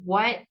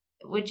What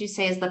would you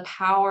say is the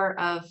power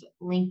of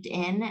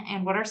LinkedIn?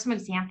 And what are some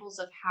examples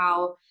of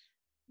how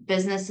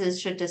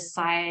businesses should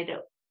decide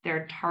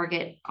their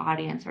target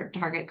audience or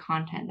target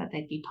content that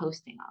they'd be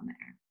posting on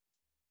there?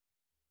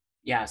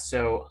 Yeah,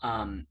 so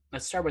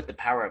let's start with the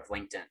power of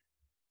LinkedIn.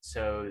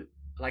 So,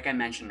 like I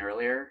mentioned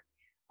earlier,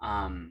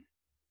 um,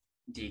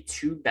 the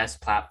two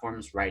best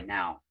platforms right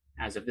now,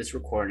 as of this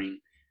recording,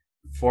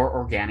 for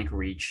organic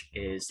reach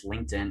is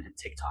LinkedIn and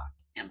TikTok.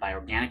 And by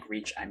organic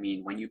reach, I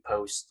mean when you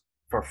post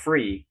for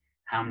free,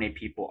 how many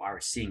people are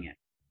seeing it?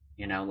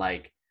 You know,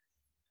 like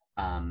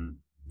um,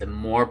 the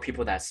more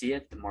people that see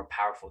it, the more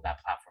powerful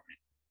that platform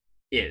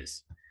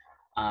is.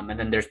 And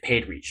then there's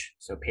paid reach.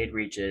 So paid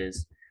reach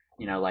is,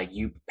 like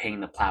you paying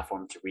the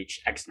platform to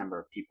reach X number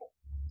of people.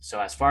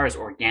 So as far as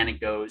organic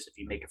goes, if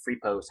you make a free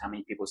post, how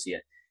many people see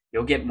it?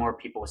 You'll get more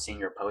people seeing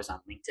your post on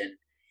LinkedIn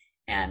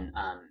and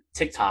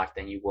TikTok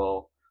than you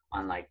will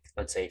on, like,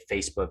 let's say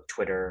Facebook,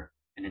 Twitter,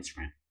 and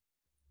Instagram.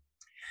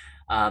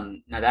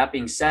 Now that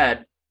being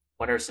said,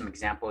 what are some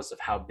examples of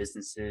how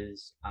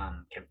businesses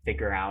can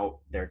figure out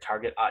their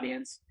target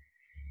audience?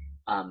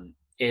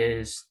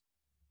 Is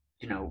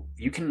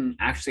you can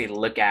actually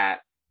look at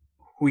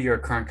who your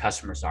current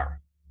customers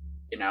are,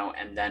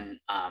 and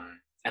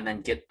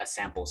then get a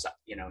sample,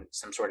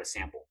 some sort of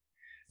sample.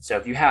 So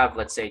if you have,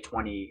 let's say,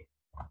 20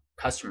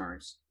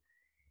 customers,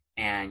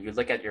 and you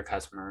look at your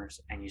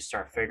customers and you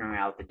start figuring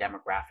out the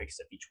demographics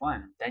of each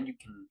one, then you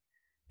can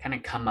kind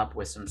of come up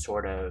with some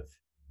sort of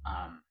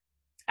um,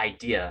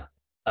 idea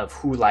of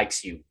who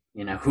likes you,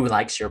 who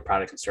likes your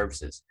products and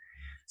services.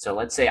 So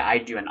let's say I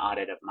do an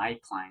audit of my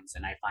clients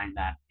and I find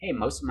that, hey,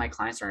 most of my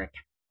clients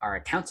are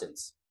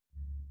accountants.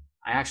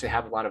 I actually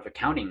have a lot of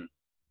accounting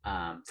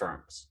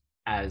firms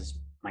as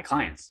my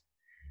clients.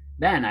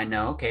 Then I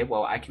know, okay,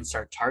 well, I can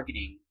start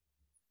targeting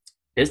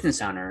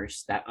business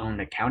owners that own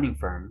accounting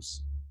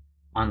firms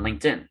on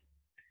LinkedIn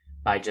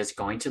by just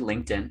going to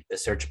LinkedIn, the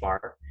search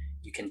bar.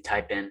 You can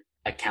type in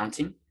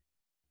accounting,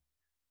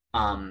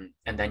 and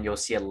then you'll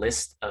see a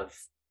list of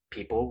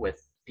people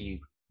with the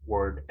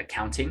word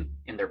accounting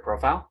in their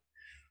profile,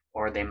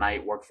 or they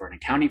might work for an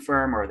accounting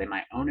firm, or they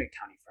might own an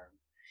accounting firm.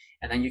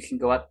 And then you can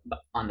go up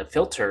on the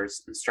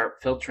filters and start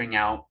filtering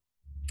out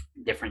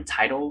different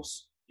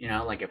titles.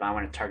 Like if I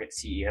want to target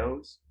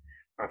CEOs,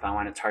 or if I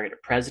want to target a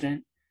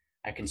president,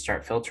 I can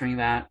start filtering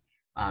that.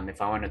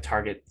 If I want to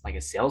target like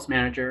a sales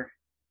manager,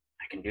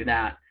 I can do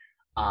that.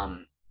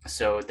 Um,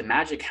 so the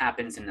magic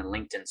happens in the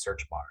LinkedIn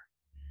search bar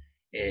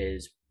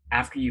is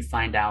after you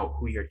find out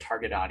who your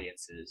target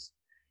audience is,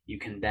 you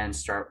can then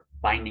start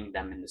finding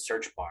them in the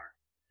search bar.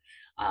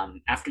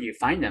 After you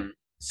find them,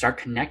 start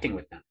connecting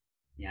with them.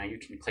 You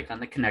can click on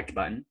the connect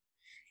button,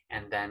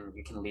 and then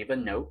you can leave a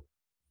note,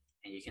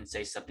 and you can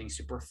say something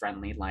super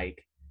friendly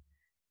like,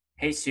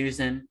 "Hey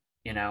Susan,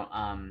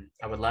 I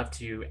would love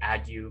to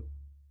add you."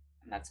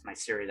 And that's my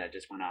Siri that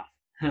just went off.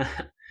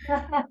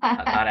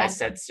 I thought I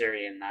said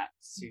Siri and that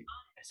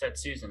I said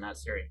Susan, not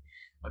Siri.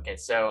 Okay,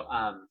 so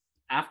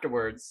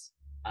afterwards,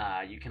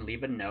 you can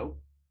leave a note.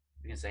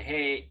 You can say,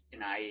 "Hey,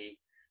 I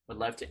would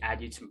love to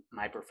add you to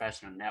my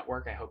professional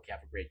network. I hope you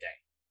have a great day."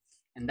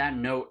 And that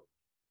note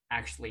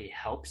actually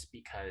helps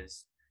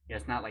because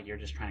it's not like you're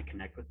just trying to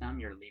connect with them.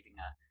 You're leaving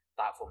a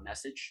thoughtful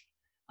message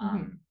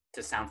Mhm.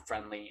 to sound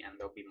friendly, and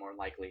they'll be more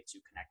likely to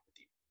connect with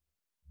you.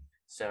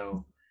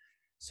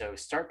 So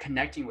start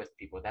connecting with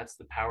people. That's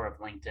the power of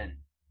LinkedIn,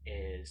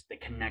 is the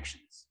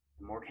connections.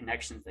 The more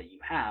connections that you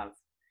have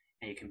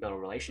and you can build a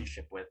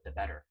relationship with, the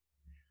better.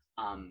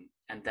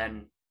 And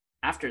then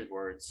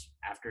afterwards,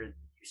 after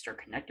you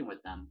start connecting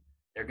with them,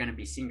 they're going to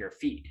be seeing your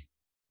feed.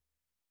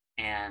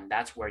 And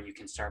that's where you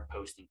can start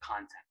posting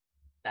content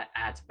that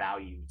adds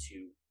value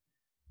to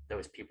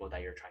those people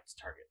that you're trying to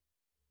target.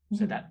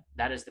 So Mhm.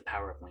 that is the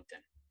power of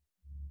LinkedIn.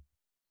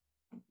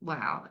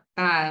 Wow.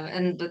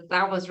 And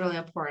that was really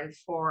important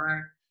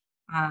for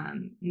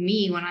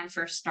me when I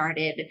first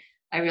started.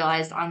 I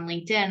realized on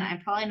LinkedIn,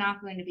 I'm probably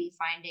not going to be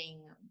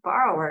finding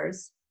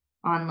borrowers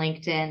on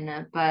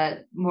LinkedIn,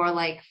 but more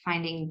like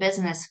finding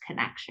business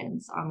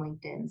connections on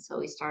LinkedIn. So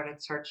we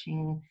started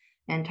searching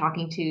and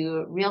talking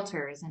to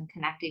realtors and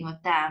connecting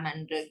with them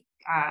and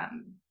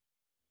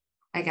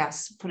I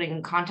guess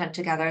putting content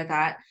together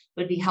that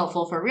would be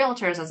helpful for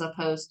realtors as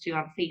opposed to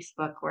on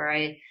Facebook where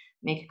I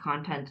make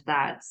content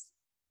that's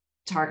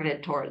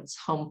targeted towards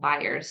home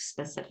buyers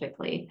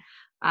specifically.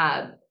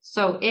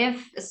 So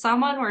if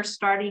someone were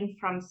starting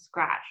from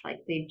scratch, like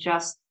they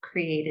just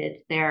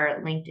created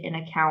their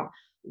LinkedIn account,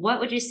 what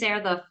would you say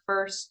are the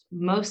first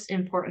most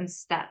important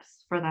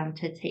steps for them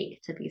to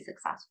take to be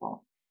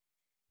successful?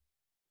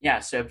 Yeah.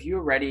 So if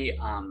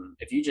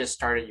you just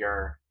started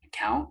your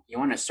account, you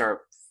want to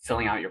start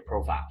filling out your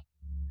profile.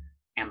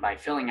 And by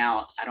filling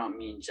out, I don't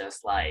mean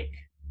just like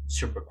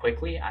super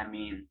quickly, I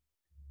mean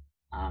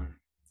um,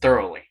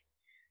 thoroughly.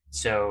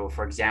 So,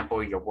 for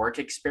example, your work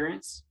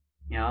experience,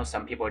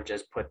 some people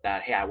just put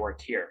that, hey, I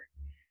worked here.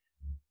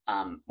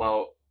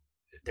 Well,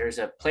 there's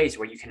a place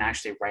where you can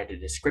actually write a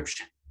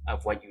description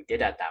of what you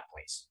did at that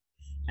place.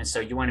 And so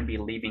you want to be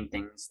leaving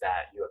things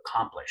that you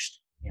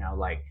accomplished,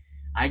 like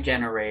I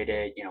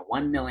generated,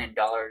 $1 million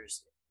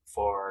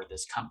for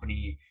this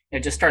company.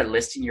 Just start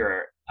listing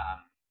your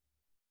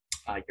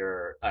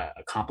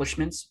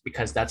accomplishments,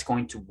 because that's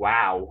going to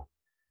wow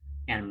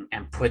and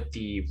put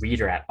the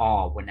reader at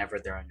awe whenever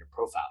they're on your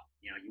profile.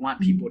 You want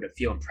people to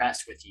feel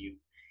impressed with you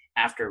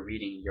after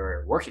reading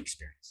your work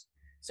experience.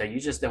 So you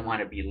just don't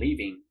want to be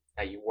leaving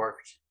that you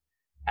worked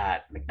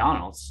at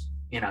McDonald's.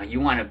 You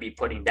want to be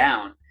putting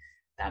down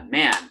that,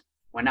 man,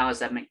 when I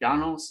was at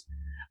McDonald's,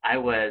 I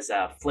was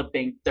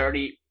flipping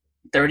 30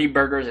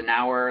 burgers an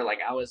hour. Like,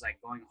 I was like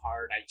going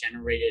hard. I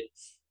generated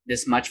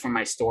this much for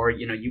my store.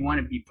 You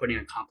want to be putting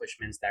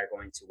accomplishments that are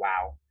going to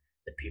wow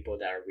the people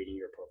that are reading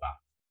your profile.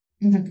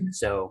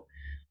 So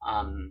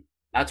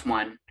that's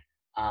one.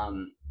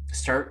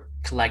 Start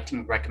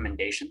collecting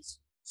recommendations.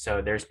 So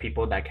there's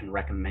people that can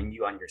recommend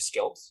you on your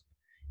skills.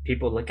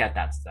 People look at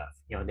that stuff.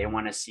 They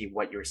want to see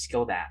what you're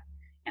skilled at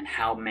and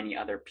how many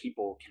other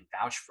people can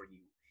vouch for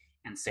you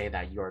and say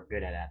that you're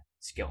good at that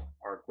skill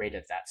or great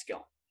at that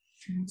skill.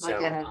 Like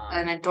So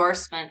an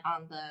endorsement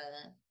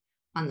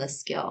on the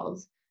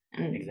skills.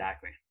 And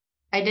exactly.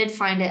 I did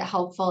find it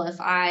helpful if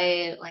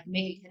I like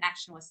make a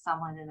connection with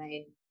someone and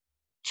I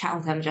chat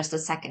with them just a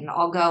second,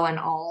 I'll go and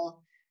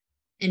I'll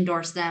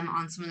endorse them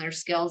on some of their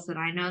skills that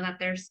I know that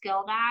they're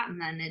skilled at. And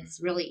then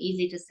it's really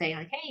easy to say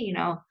like, hey,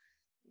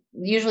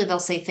 usually they'll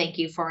say thank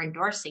you for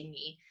endorsing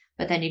me,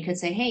 but then you could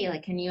say, hey,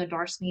 like, can you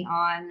endorse me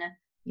on,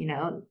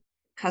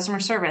 customer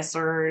service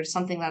or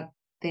something that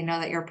they know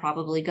that you're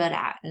probably good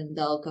at, and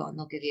they'll go and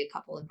they'll give you a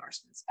couple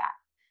endorsements back.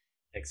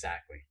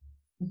 Exactly.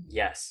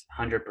 Yes,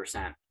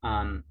 100%.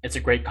 It's a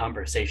great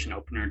conversation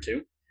opener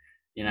too.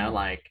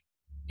 Like,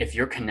 if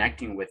you're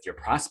connecting with your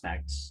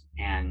prospects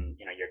and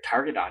your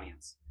target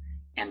audience,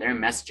 and they're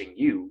messaging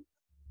you,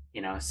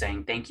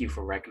 saying thank you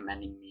for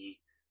recommending me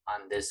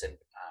on this and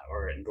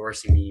or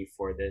endorsing me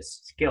for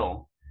this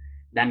skill,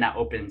 then that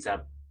opens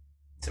up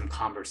some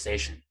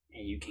conversation,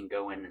 and you can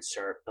go in and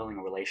start building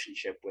a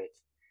relationship with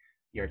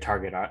your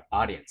target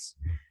audience.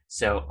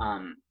 So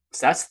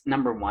that's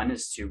number one,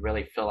 is to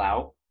really fill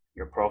out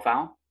your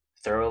profile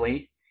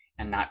thoroughly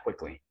and not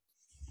quickly.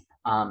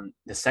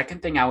 The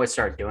second thing I would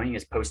start doing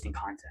is posting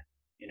content.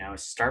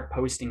 Start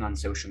posting on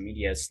social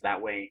media, so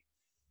that way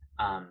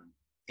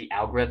the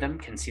algorithm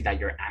can see that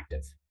you're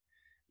active.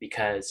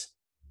 Because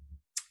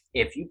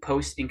if you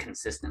post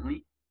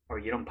inconsistently or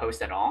you don't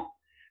post at all,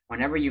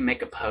 whenever you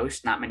make a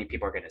post, not many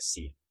people are going to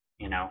see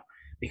it,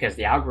 because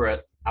the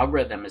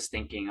algorithm is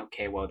thinking,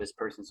 okay, well, this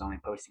person's only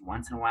posting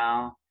once in a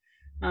while.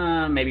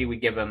 Maybe we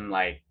give them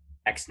like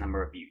X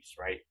number of views,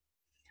 right?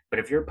 But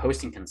if you're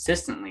posting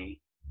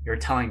consistently, you're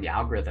telling the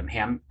algorithm,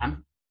 hey,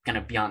 I'm going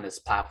to be on this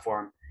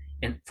platform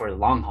for the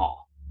long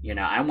haul.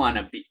 I want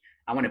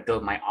to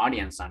build my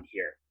audience on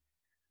here,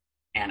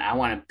 and I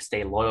want to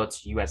stay loyal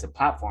to you as a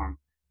platform.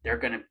 They're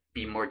going to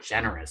be more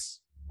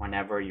generous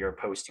whenever you're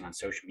posting on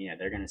social media.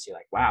 They're going to see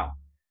like, wow,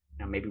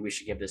 maybe we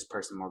should give this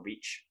person more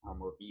reach or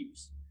more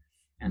views.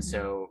 And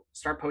so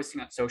start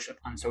posting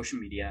on social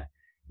media.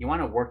 You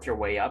want to work your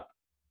way up.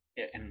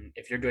 And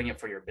if you're doing it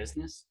for your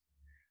business,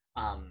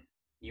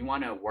 you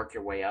want to work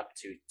your way up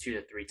to 2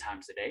 to 3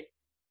 times a day.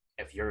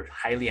 If you're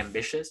highly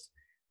ambitious,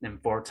 then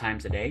 4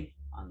 times a day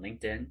on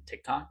LinkedIn,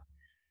 TikTok.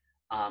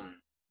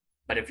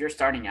 But if you're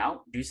starting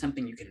out, do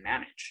something you can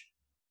manage.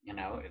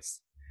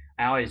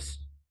 I always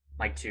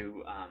like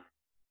to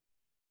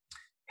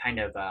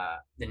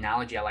the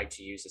analogy I like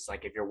to use is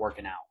like, if you're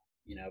working out,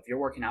 if you're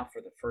working out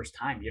for the first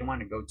time, you don't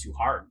want to go too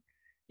hard.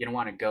 You don't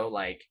want to go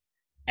like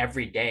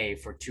every day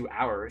for 2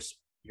 hours.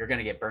 You're going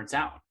to get burnt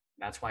out.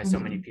 That's why so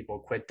many people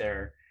quit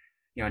their,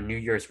 New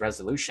Year's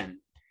resolution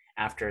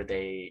after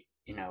they,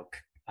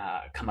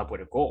 come up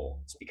with a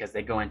goal. It's because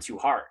they go in too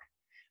hard.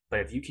 But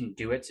if you can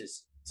do it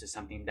to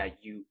something that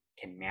you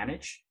can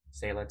manage,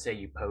 let's say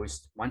you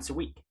post once a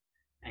week,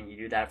 and you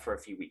do that for a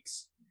few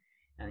weeks,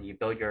 and you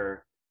build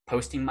your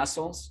posting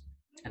muscles,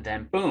 and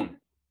then boom,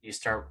 you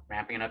start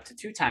ramping it up to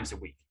 2 times a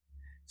week.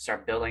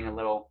 Start building a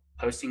little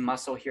posting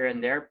muscle here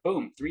and there,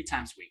 boom, 3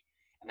 times a week,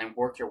 and then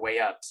work your way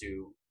up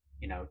to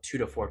 2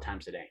 to 4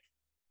 times a day.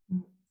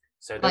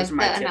 So those are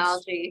my tips.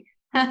 Analogy.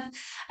 I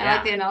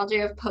like the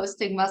analogy of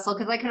posting muscle,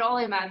 because I can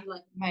only imagine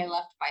like my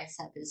left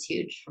bicep is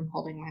huge from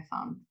holding my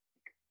phone.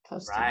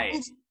 Posting. Right.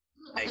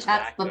 Exactly.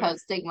 That's the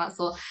posting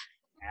muscle.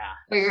 Yeah.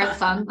 For your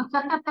thumb.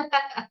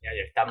 Yeah,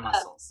 your thumb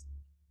muscles.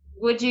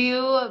 Would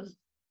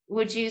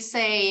you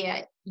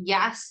say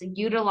yes,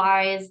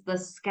 utilize the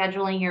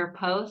scheduling your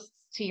posts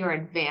to your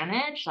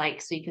advantage,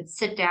 like so you could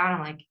sit down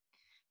and like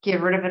get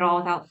rid of it all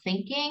without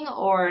thinking?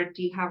 Or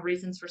do you have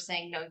reasons for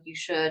saying no, you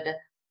should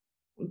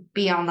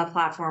be on the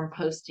platform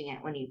posting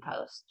it when you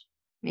post,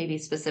 maybe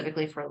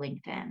specifically for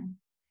LinkedIn?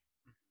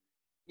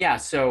 Yeah,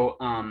 so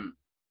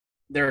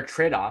there are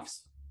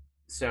trade-offs.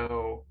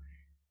 So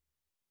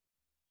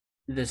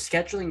the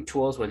scheduling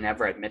tools would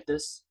never admit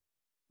this,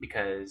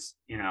 because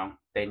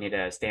they need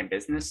to stay in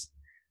business.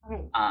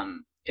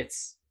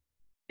 It's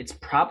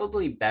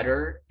probably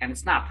better, and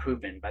it's not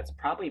proven, but it's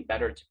probably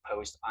better to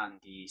post on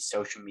the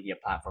social media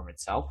platform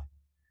itself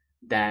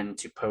than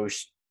to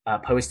post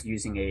post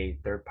using a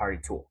third-party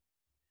tool,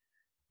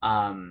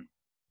 um,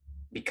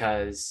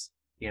 because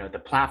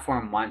the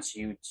platform wants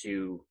you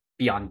to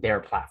be on their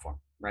platform,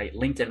 right?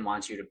 LinkedIn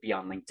wants you to be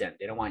on LinkedIn.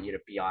 They don't want you to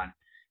be on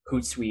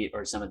Hootsuite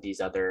or some of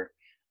these other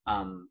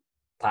um,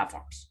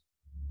 platforms.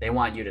 They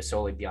want you to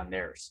solely be on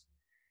theirs.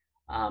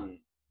 Um,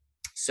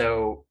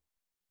 so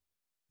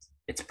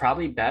it's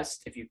probably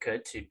best if you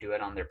could to do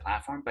it on their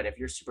platform. But if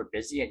you're super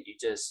busy and you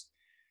just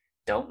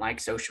don't like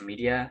social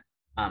media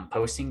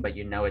posting, but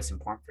it's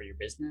important for your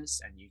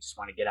business and you just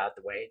want to get out of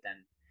the way,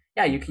 then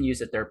yeah, you can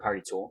use a third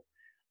party tool.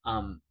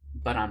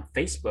 But on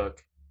Facebook,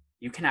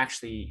 you can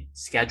actually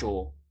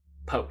schedule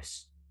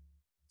posts.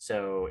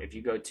 So if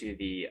you go to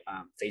the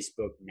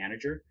Facebook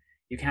manager,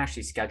 you can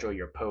actually schedule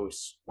your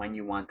posts when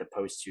you want the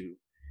post to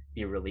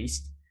be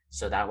released.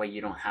 So that way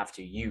you don't have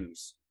to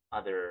use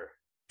other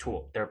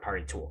third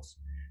party tools.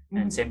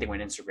 And Mhm. same thing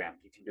with Instagram,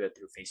 you can do it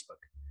through Facebook.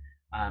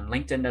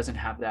 LinkedIn doesn't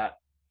have that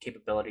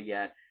capability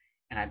yet,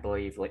 and I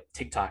believe like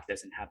TikTok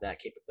doesn't have that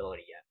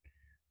capability yet.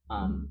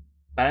 Mhm.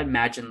 But I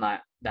imagine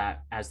that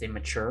as they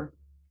mature,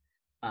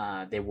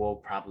 they will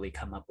probably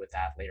come up with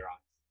that later on.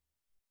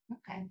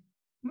 Okay.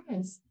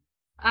 Nice.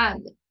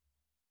 Um,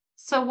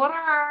 so what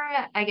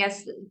are, I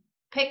guess,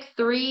 pick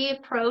three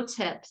pro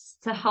tips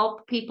to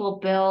help people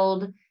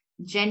build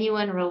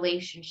genuine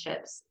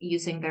relationships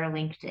using their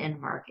LinkedIn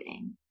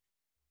marketing?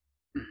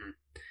 Mhm.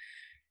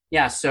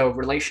 Yeah, so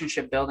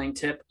relationship building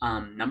tip.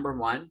 Number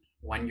one,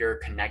 when you're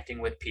connecting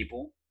with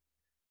people,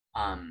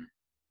 um,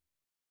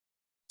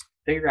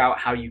 figure out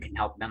how you can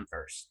help them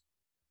first.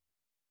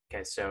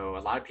 Okay, so a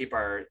lot of people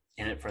are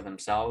in it for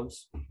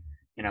themselves.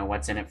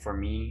 What's in it for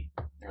me?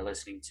 They're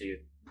listening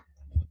to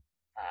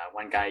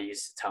one guy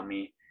used to tell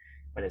me,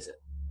 what is it?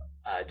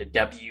 The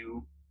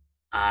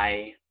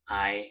WIIFM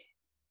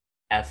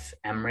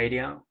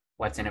radio.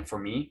 What's in it for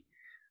me?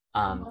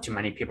 Too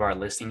many people are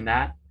listening to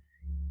that,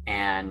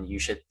 and you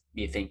should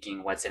be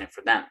thinking, what's in it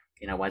for them?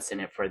 What's in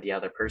it for the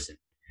other person?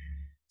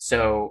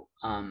 So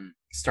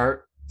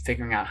start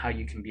figuring out how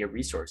you can be a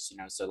resource.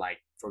 So like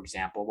for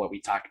example, what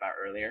we talked about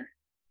earlier,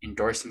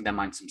 endorsing them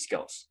on some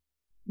skills.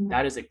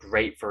 That is a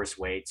great first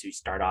way to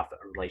start off a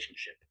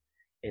relationship,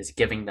 is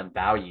giving them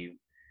value,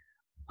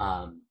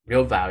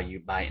 real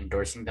value, by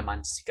endorsing them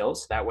on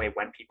skills. That way,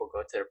 when people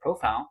go to their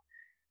profile,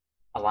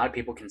 a lot of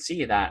people can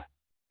see that,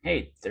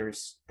 hey,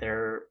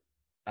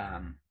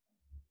 um,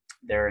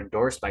 they're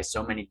endorsed by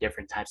so many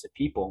different types of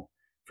people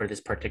for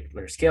this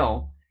particular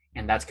skill,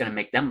 and that's going to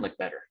make them look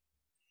better.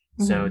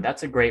 So Mhm.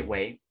 that's a great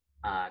way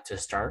to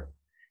start,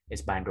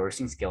 is by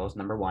endorsing skills.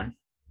 Number one.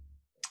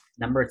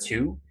 Number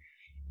two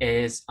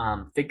is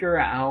figure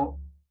out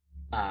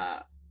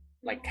uh,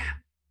 like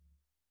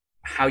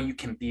how you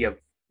can be a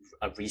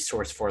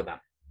resource for them.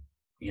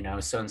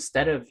 So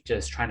instead of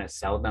just trying to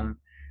sell them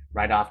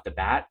right off the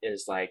bat,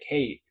 is like,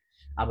 hey,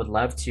 I would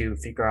love to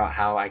figure out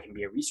how I can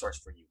be a resource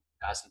for you.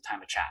 Got some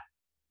time to chat.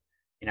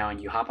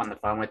 And you hop on the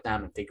phone with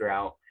them and figure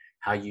out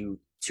how you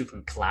two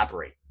can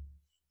collaborate.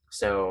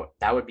 So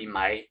that would be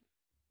my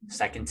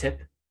second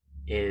tip,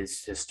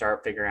 is to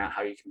start figuring out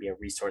how you can be a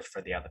resource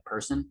for the other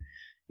person,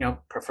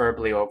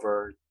 preferably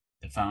over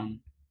the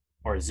phone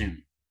or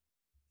Zoom.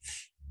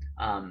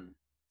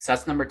 So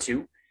that's number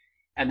two.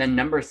 And then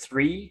number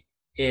three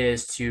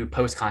is to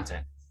post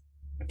content.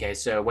 Okay,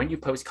 so when you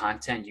post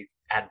content, you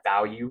add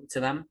value to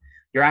them,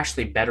 you're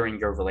actually bettering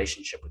your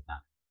relationship with them.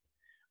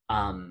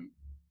 Um,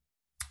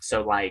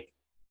 so like,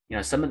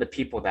 some of the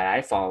people that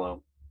I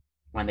follow,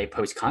 when they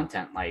post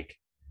content, like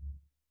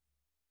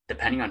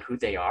depending on who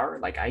they are,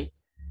 like I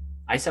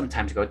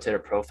sometimes go to their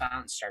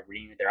profile and start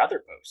reading their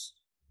other posts.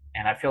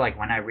 And I feel like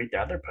when I read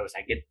their other posts,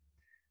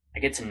 I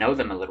get to know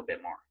them a little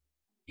bit more.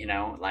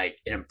 Like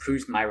it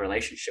improves my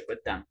relationship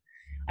with them.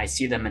 I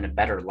see them in a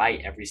better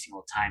light every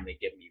single time they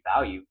give me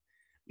value,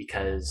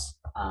 because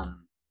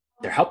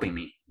they're helping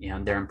me,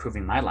 they're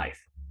improving my life.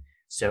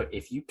 So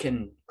if you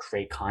can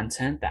create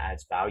content that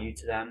adds value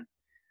to them,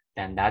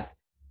 then that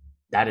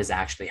is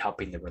actually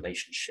helping the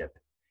relationship.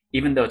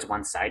 Even though it's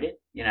one-sided,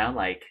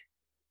 like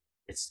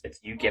it's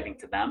you giving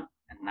to them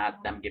and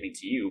not them giving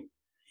to you,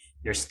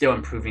 you're still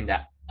improving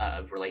that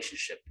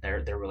relationship,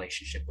 their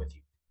relationship with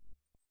you.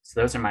 So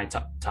those are my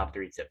top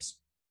three tips.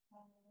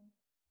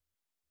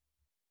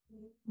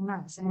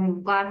 Nice. And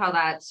I'm glad how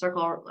that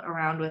circle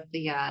around with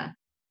the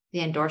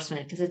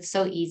endorsement, because it's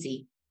so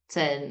easy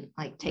to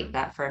like take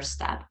that first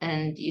step.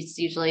 And it's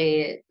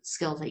usually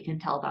skills that you can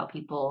tell about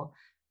people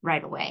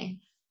right away.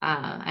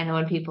 I know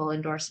when people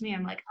endorse me,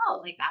 I'm like, oh,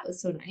 like that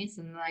was so nice.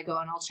 And then I go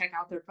and I'll check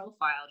out their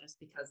profile just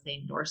because they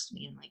endorsed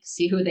me and like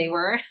see who they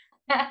were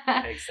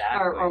or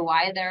Exactly.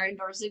 why they're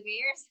endorsing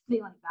me or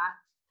something like that.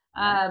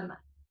 Right.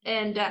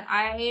 And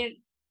I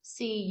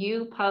see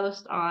you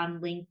post on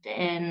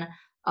LinkedIn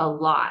a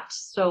lot.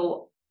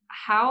 So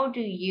how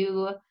do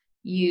you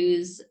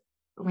use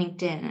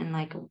LinkedIn, and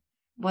like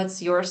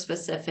what's your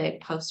specific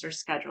poster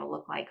schedule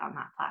look like on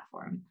that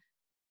platform?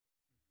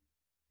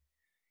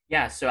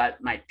 Yeah. So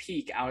at my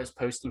peak, I was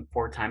posting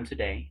 4 times a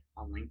day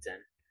on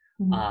LinkedIn.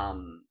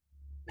 Mhm.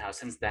 Now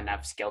since then,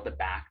 I've scaled it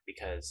back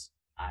because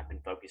I've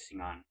been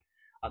focusing on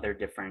other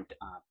different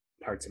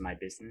parts of my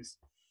business.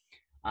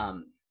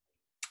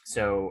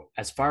 So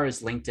as far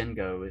as LinkedIn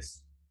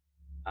goes,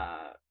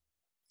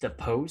 the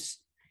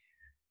posts,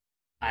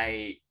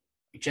 I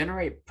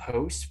generate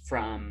posts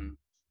from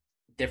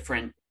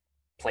different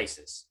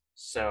places.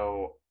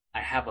 So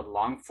I have a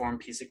long form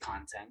piece of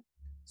content.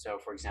 So,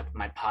 for example,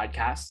 my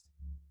podcast,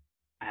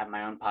 I have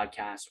my own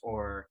podcast,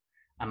 or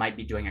I might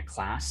be doing a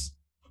class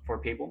for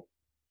people.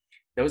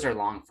 Those are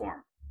long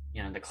form.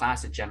 The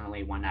class is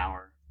generally 1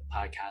 hour. The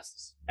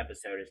podcast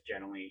episode is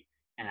generally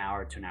an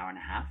hour to an hour and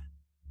a half.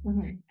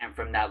 Mm-hmm. And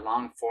from that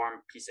long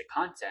form piece of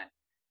content,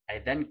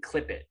 I then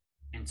clip it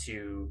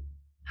into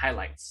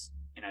highlights,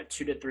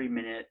 2 to 3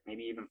 minute,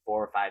 maybe even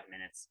 4 or 5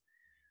 minutes,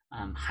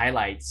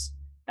 highlights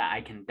that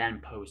I can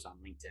then post on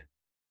LinkedIn.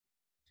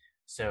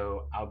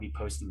 So I'll be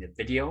posting the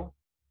video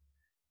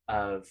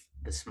of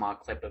the small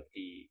clip of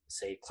the,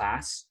 say,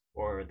 class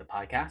or the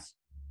podcast.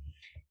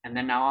 And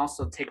then I'll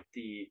also take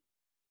the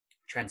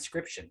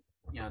transcription,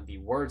 the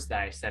words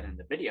that I said in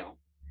the video,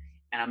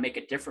 and I'll make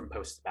a different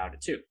post about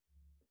it too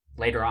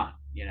later on,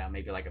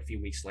 maybe like a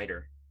few weeks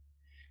later.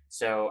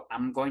 So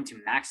I'm going to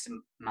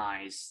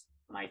maximize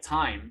my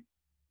time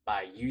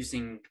by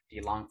using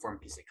the long form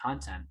piece of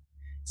content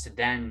to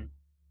then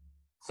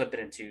clip it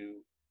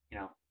into,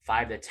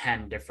 5 to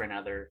 10 different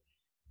other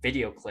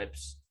video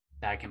clips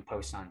that I can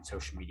post on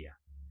social media.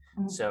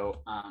 Mm-hmm.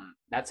 So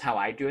that's how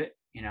I do it,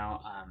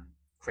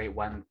 create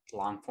one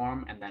long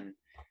form and then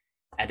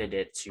edit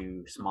it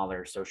to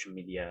smaller social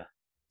media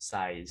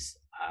size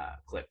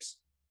clips.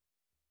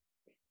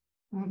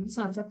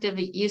 So effective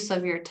use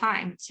of your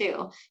time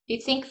too. Do you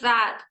think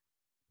that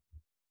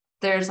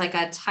there's like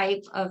a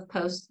type of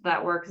post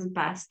that works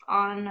best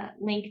on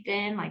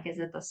LinkedIn? Like, is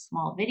it the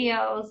small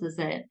videos? Is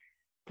it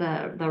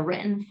the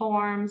written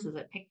forms? Is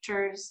it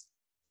pictures?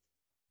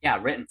 Yeah,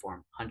 written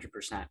form, 100%.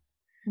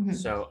 Mm-hmm.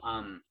 So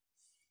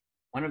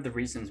one of the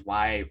reasons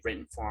why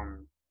written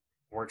form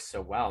works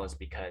so well is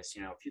because,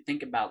 if you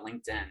think about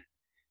LinkedIn,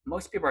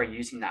 most people are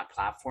using that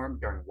platform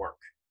during work.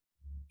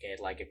 Okay,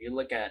 like if you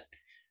look at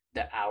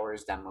the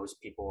hours that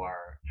most people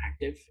are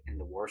active in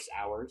the worst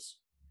hours,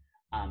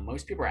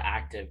 most people are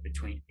active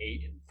between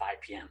 8 and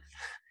 5 p.m.,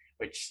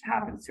 which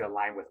happens to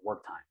align with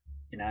work time,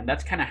 and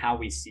that's kind of how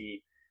we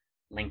see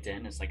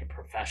LinkedIn as like a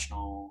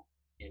professional,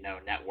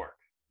 network,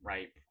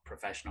 right?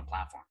 Professional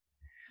platform.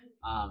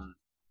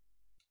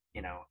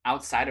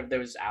 Outside of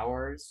those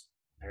hours,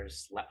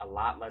 there's a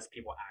lot less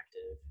people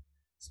active,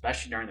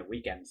 especially during the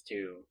weekends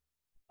too.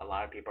 A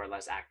lot of people are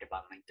less active on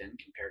LinkedIn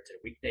compared to the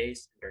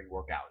weekdays during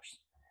work hours.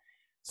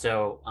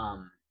 So,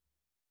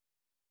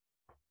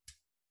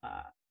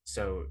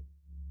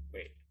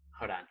 wait,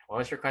 hold on. What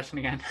was your question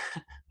again?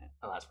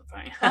 I lost my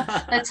point.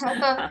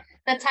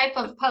 the type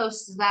of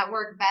posts that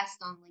work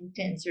best on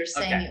LinkedIn. So you're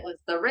saying it was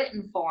the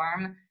written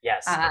form.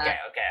 Yes. Okay. I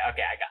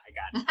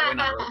got it.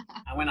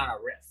 I went on a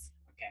riff.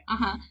 Okay.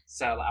 Uh-huh.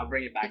 So I'll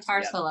bring it back.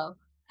 Guitar solo.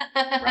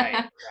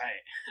 Right.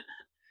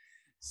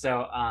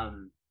 So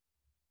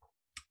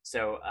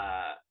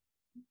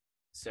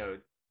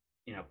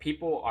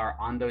people are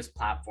on those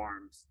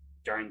platforms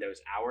during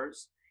those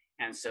hours,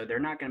 and so they're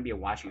not going to be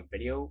watching a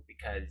video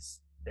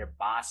because their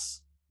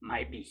boss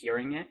might be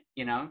hearing it,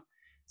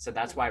 so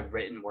that's why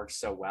written works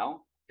so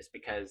well, is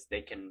because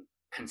they can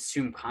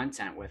consume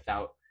content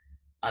without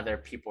other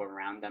people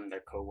around them,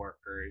 their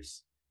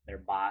coworkers, their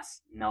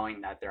boss,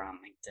 knowing that they're on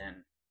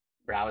LinkedIn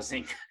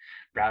browsing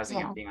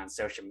and being on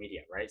social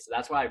media, right? So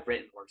that's why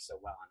written works so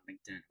well on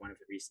LinkedIn. One of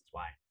the reasons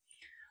why.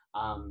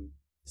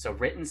 So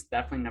written's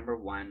definitely number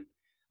one.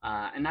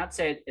 And I'd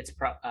say it's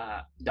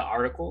the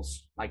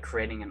articles, like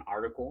creating an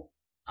article.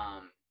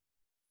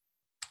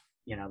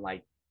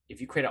 Like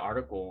if you create an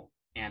article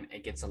and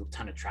it gets a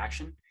ton of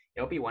traction,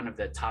 it'll be one of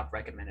the top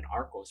recommended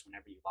articles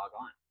whenever you log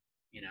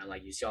on.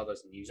 Like you see all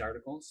those news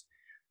articles.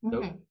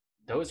 Mm-hmm.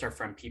 Those are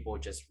from people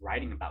just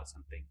writing about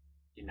something,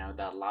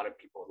 that a lot of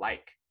people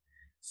like.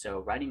 So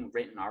writing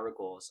written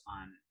articles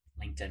on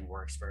LinkedIn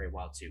works very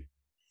well too.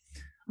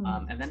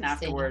 And then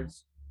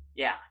afterwards,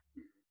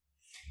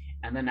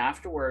 And then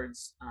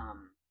afterwards,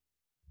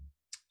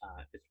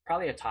 it's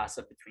probably a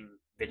toss-up between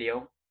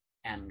video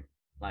and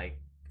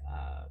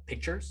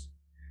pictures.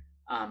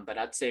 But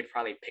I'd say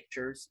probably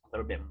pictures a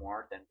little bit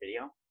more than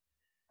video.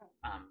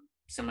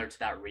 Similar to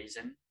that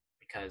reason,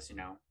 because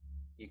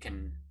you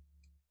can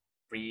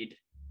read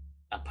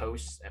a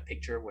post, a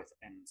picture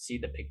and see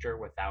the picture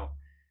without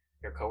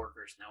your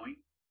coworkers knowing.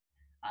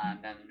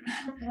 And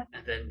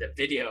then the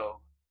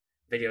video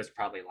is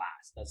probably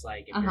last. That's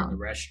like if you're in the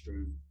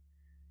restroom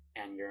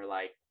and you're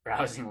like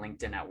browsing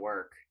LinkedIn at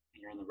work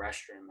and you're in the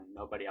restroom and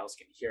nobody else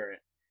can hear it,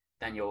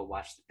 then you'll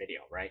watch the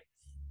video, right?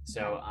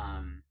 So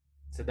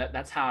so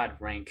that's how I'd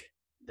rank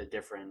the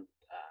different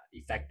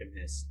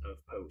effectiveness of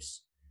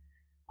posts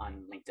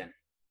on LinkedIn.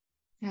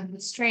 Yeah,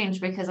 it's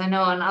strange because I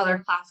know on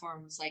other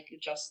platforms, like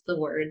just the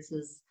words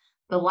is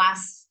the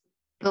last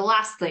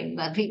thing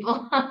that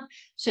people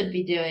should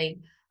be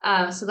doing.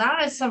 So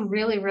that is some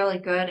really, really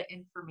good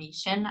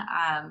information.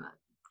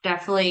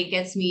 Definitely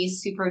gets me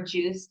super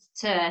juiced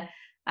to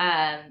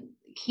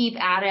keep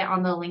at it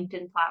on the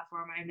LinkedIn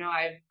platform. I know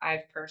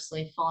I've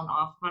personally fallen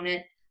off on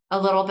it a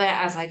little bit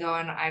as I go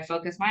and I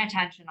focus my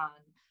attention on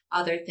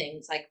other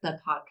things like the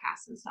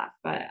podcast and stuff.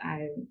 But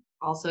I'm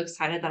also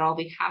excited that I'll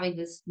be having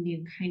this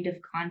new kind of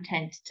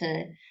content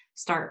to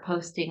start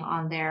posting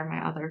on there,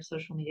 my other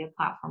social media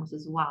platforms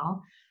as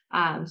well.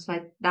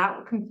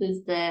 That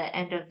concludes the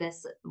end of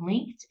this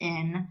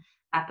LinkedIn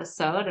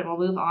episode, and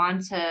we'll move on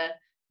to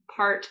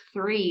part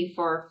 3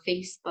 for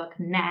Facebook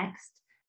next.